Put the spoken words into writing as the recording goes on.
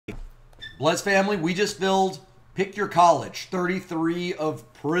Bless family, we just filled Pick Your College, 33 of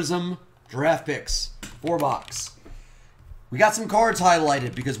PRizm draft picks, 4-box. We got some cards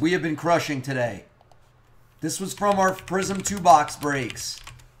highlighted because we have been crushing today. This was from our PRizm 2-box breaks.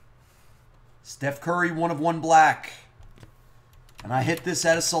 Steph Curry, 1 of 1 black. And I hit this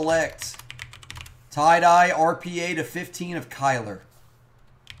at a select. Tie-dye RPA to 15 of Kyler.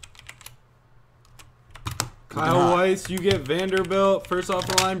 Kyle Weiss, you get Vanderbilt. First off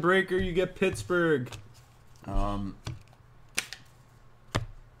the line breaker, you get Pittsburgh.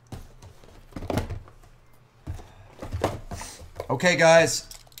 Okay, guys.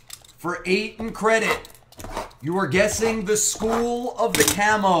 For 8 in credit, you are guessing the school of the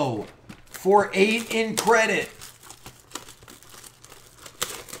camo. For 8 in credit.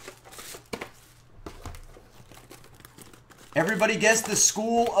 Everybody guess the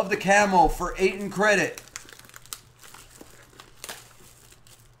school of the camo for 8 in credit.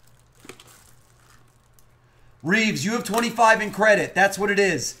 Reeves, you have 25 in credit. That's what it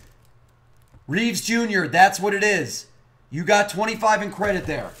is. Reeves Jr., that's what it is. You got 25 in credit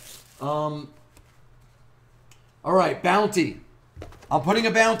there. All right, bounty. I'm putting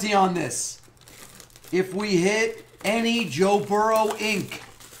a bounty on this. If we hit any Joe Burrow Inc.,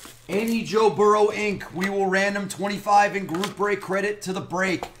 we will random 25 in group break credit to the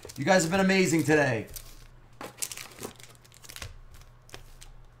break. You guys have been amazing today.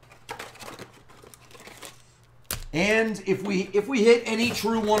 And if we hit any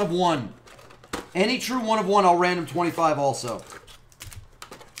true 1 of 1, I'll random 25 also.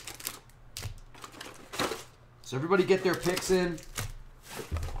 So everybody get their picks in.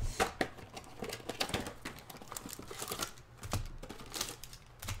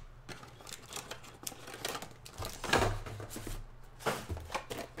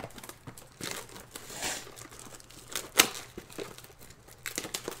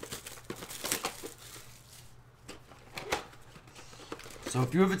 So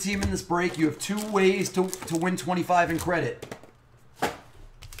if you have a team in this break, you have 2 ways to win 25 in credit.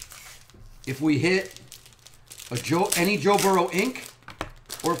 If we hit any Joe Burrow Inc.,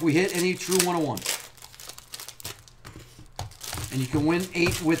 or if we hit any true 101. And you can win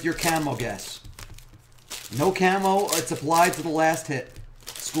 8 with your camo guess. No camo, it's applied to the last hit.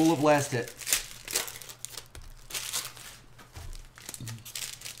 School of last hit.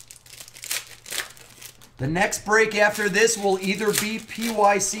 The next break after this will either be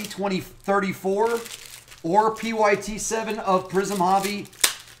PYC 2034 or PYT 7 of PRizm Hobby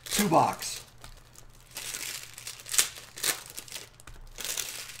 2-box.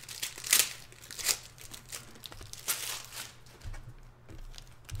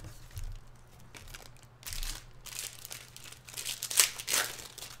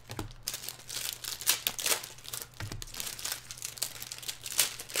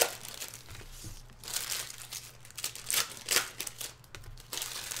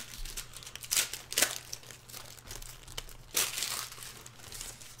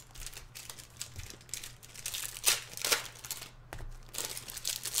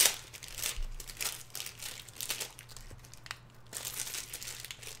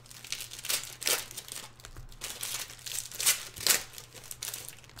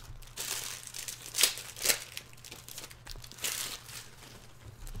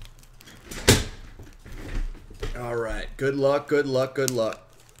 All right. Good luck, good luck, good luck.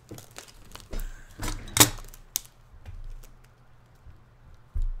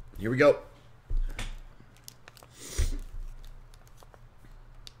 Here we go.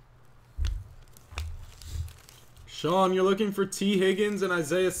 Sean, you're looking for T. Higgins and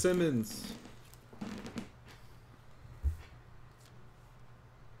Isaiah Simmons.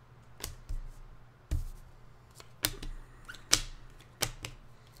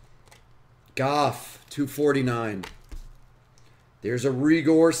 Goff, 249. There's a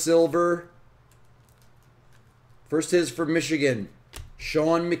Rigor silver. First is for Michigan.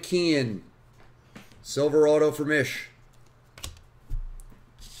 Sean McKeon. Silver auto for Mish.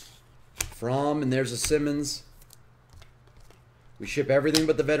 And there's a Simmons. We ship everything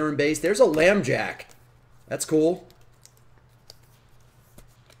but the veteran base. There's a Lambjack. That's cool.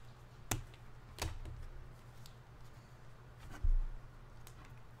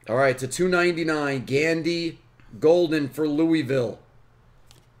 All right, to 299, Gandy Golden for Louisville.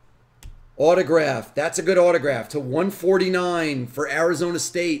 Autograph. That's a good autograph. To 149 for Arizona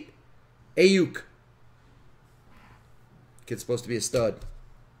State. Ayuk. Kid's supposed to be a stud.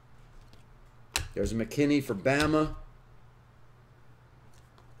 There's a McKinney for Bama.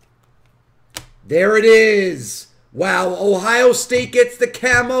 There it is. Wow, Ohio State gets the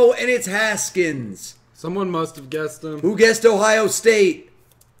camo, and it's Haskins. Someone must have guessed him. Who guessed Ohio State?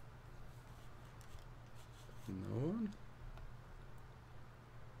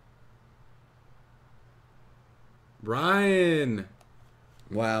 Ryan.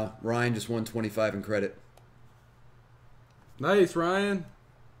 Wow, Ryan just won 25 in credit. Nice, Ryan.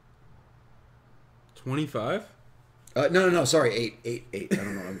 25? No, sorry, 8. I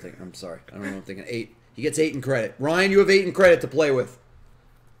don't know what I'm thinking. I'm sorry. I don't know what I'm thinking. 8. He gets 8 in credit. Ryan, you have 8 in credit to play with.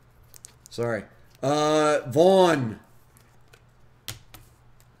 Sorry. Vaughn.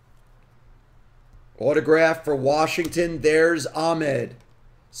 Autograph for Washington. There's Ahmed.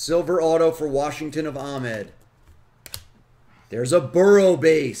 Silver auto for Washington of Ahmed. There's a Burrow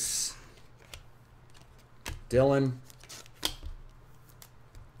base. Dylan.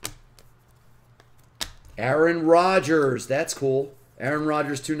 Aaron Rodgers. That's cool. Aaron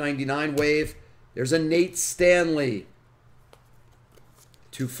Rodgers, 299 wave. There's a Nate Stanley.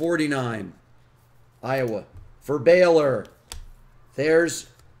 249. Iowa. For Baylor. There's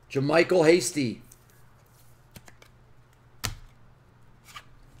Jamichael Hasty.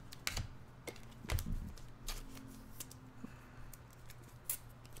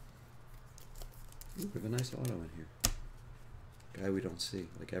 Ooh, we have a nice auto in here. Guy we don't see,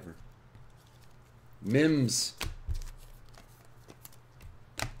 like ever. Mims.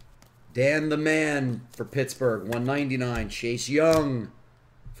 Dan the Man for Pittsburgh, 199. Chase Young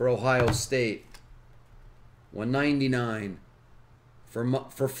for Ohio State, 199.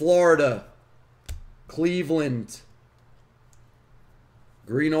 For Florida, Cleveland.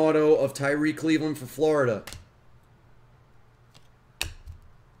 Green auto of Tyree Cleveland for Florida.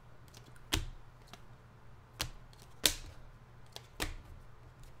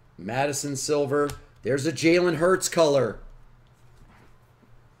 Madison silver. There's a Jalen Hurts color.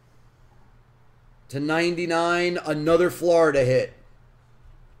 /99, another Florida hit.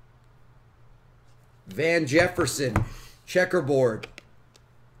 Van Jefferson, checkerboard.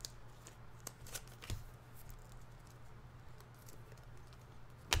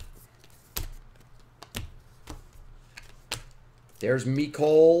 There's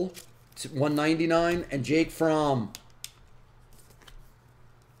Mecole, 199, and Jake Fromm,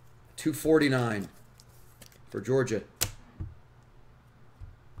 249 for Georgia.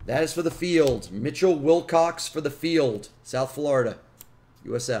 That is for the field. Mitchell Wilcox for the field. South Florida.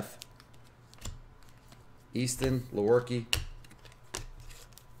 USF. Easton, Lewerke.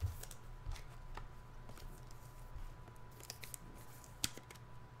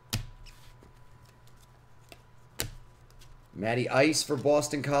 Matty Ice for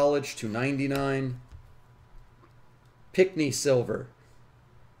Boston College, 299. Pickney silver.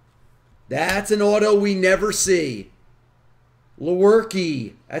 That's an auto we never see.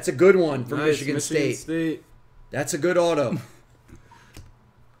 Lewerke. That's a good one for nice, Michigan State. That's a good auto.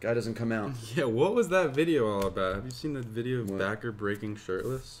 Guy doesn't come out. Yeah, what was that video all about? Have you seen the video of What? Backer breaking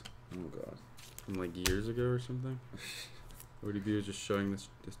shirtless? Oh, God. From like years ago or something? ODB was just showing this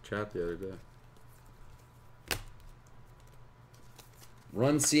chat the other day.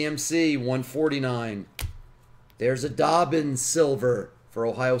 Run CMC, 149. There's a Dobbins silver for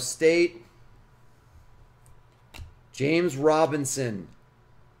Ohio State. James Robinson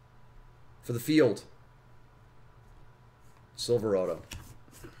for the field. Silver auto.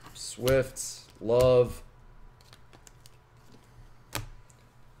 Swifts, Love.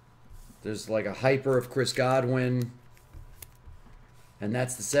 There's like a hyper of Chris Godwin. And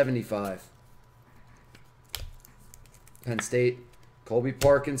that's the 75. Penn State. Colby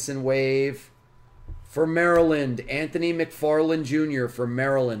Parkinson wave. For Maryland, Anthony McFarland Jr. for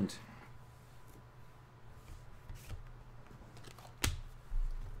Maryland.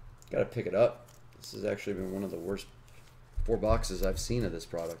 Gotta pick it up. This has actually been one of the worst 4 boxes I've seen of this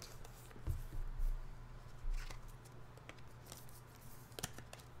product.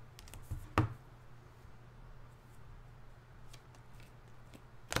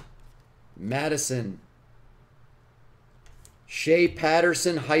 Madison. Shea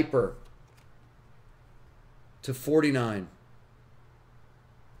Patterson hyper /49.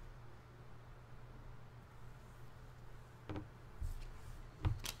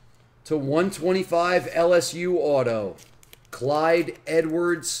 /125 LSU auto. Clyde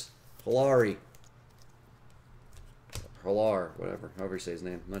Edwards Hilary. Hilar, whatever, however you say his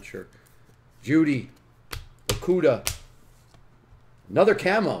name, I'm not sure. Judy. Okuda. Another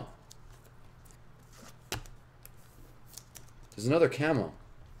camo. There's another camo.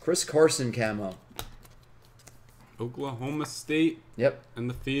 Chris Carson camo. Oklahoma State. Yep. And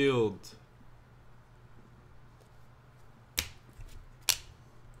the field.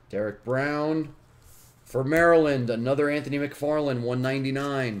 Derek Brown. For Maryland, another Anthony McFarland,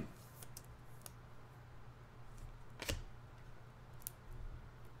 199.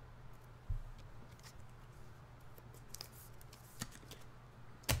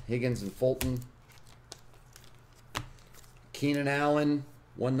 Higgins and Fulton. Keenan Allen,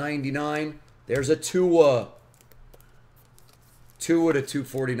 199. There's a Tua. Tua to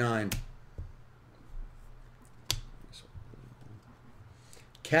 249.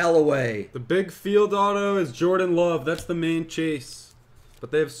 Callaway. The big field auto is Jordan Love. That's the main chase.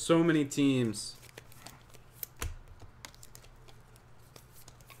 But they have so many teams.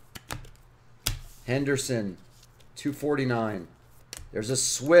 Henderson, 249. There's a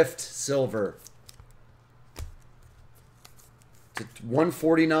Swift silver. To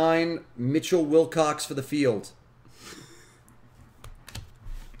 149, Mitchell Wilcox for the field.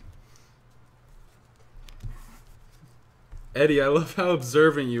 Eddie, I love how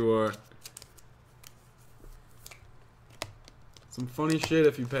observant you are. Some funny shit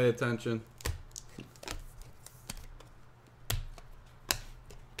if you pay attention.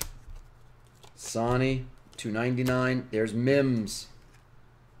 Sonny, 299. There's Mims,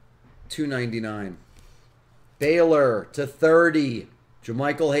 299. Baylor to 30.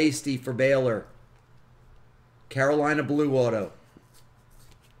 Jermichael Hasty for Baylor. Carolina Blue Auto.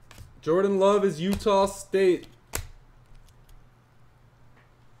 Jordan Love is Utah State.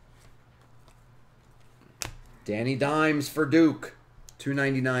 Danny Dimes for Duke,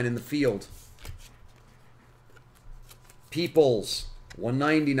 299 in the field. Peoples,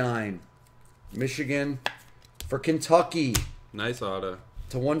 199. Michigan for Kentucky Nice auto.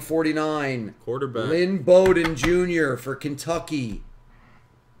 to 149. Quarterback. Lynn Bowden Jr. for Kentucky.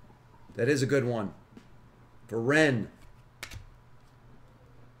 That is a good one. For Wren.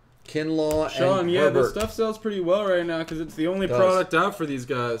 Kinlaw Sean, and yeah, Herbert. the stuff sells pretty well right now because it's the only Does. product out for these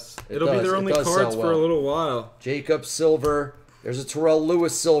guys. It'll be their only does sell cards for a well. little while. Jacob Silver. There's a Terrell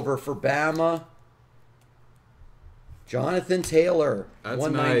Lewis Silver for Bama. Jonathan Taylor, That's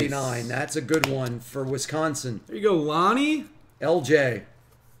 199. nice. That's a good one for Wisconsin. There you go, Lonnie. LJ.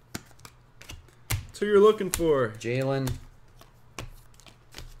 That's who you're looking for. Jalen.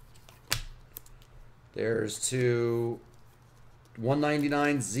 There's two.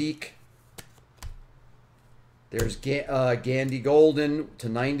 199 Zeke. There's Gandy Golden to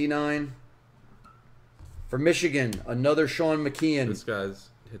 99. For Michigan, another Sean McKeon. This guy's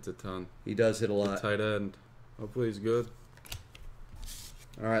hits a ton. He does hit a lot. Tight end. Hopefully he's good.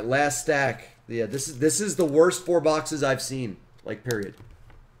 All right, last stack. Yeah, this is the worst 4 boxes I've seen, like period.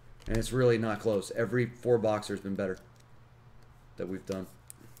 And it's really not close. Every 4 boxer's been better that we've done.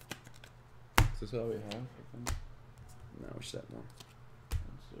 Is this all we have? No, we should have more.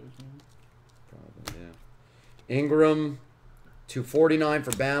 Probably, yeah. Ingram, 249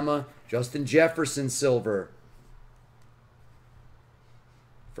 for Bama. Justin Jefferson silver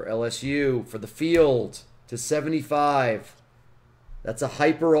for LSU. For the field to 75. That's a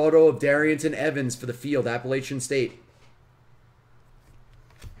hyper auto of Darrington Evans for the field, Appalachian State.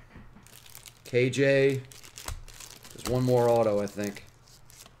 KJ. There's one more auto, I think.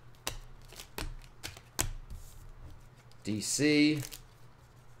 DC.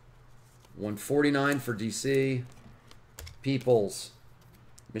 149 for DC. Peoples.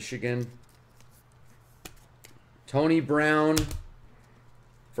 Michigan. Tony Brown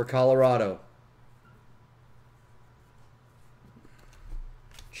for Colorado.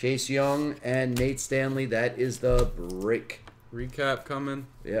 Chase Young and Nate Stanley. That is the break. Recap coming.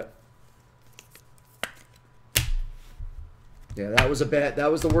 Yep. Yeah, that was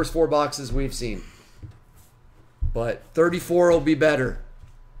the worst 4 boxes we've seen. But 34 will be better.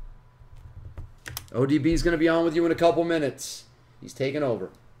 ODB's going to be on with you in a couple minutes. He's taking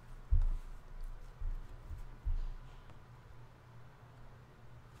over.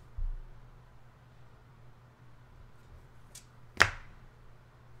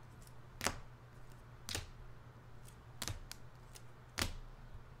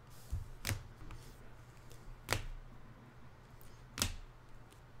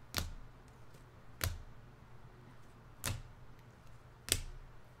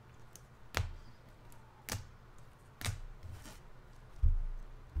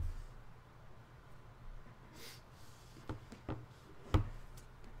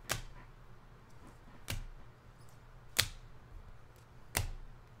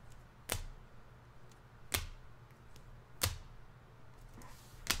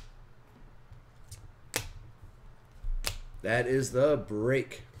 That is the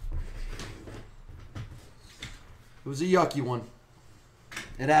break. It was a yucky one.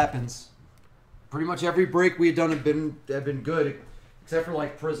 It happens. Pretty much every break we had done have been good, except for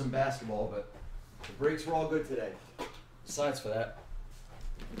like PRizm basketball, but the breaks were all good today. Besides for that.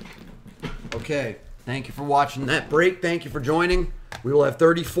 Okay. Thank you for watching that break. Thank you for joining. We will have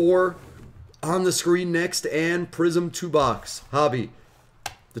 34 on the screen next and PRizm 2 box hobby.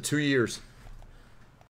 The 2 years.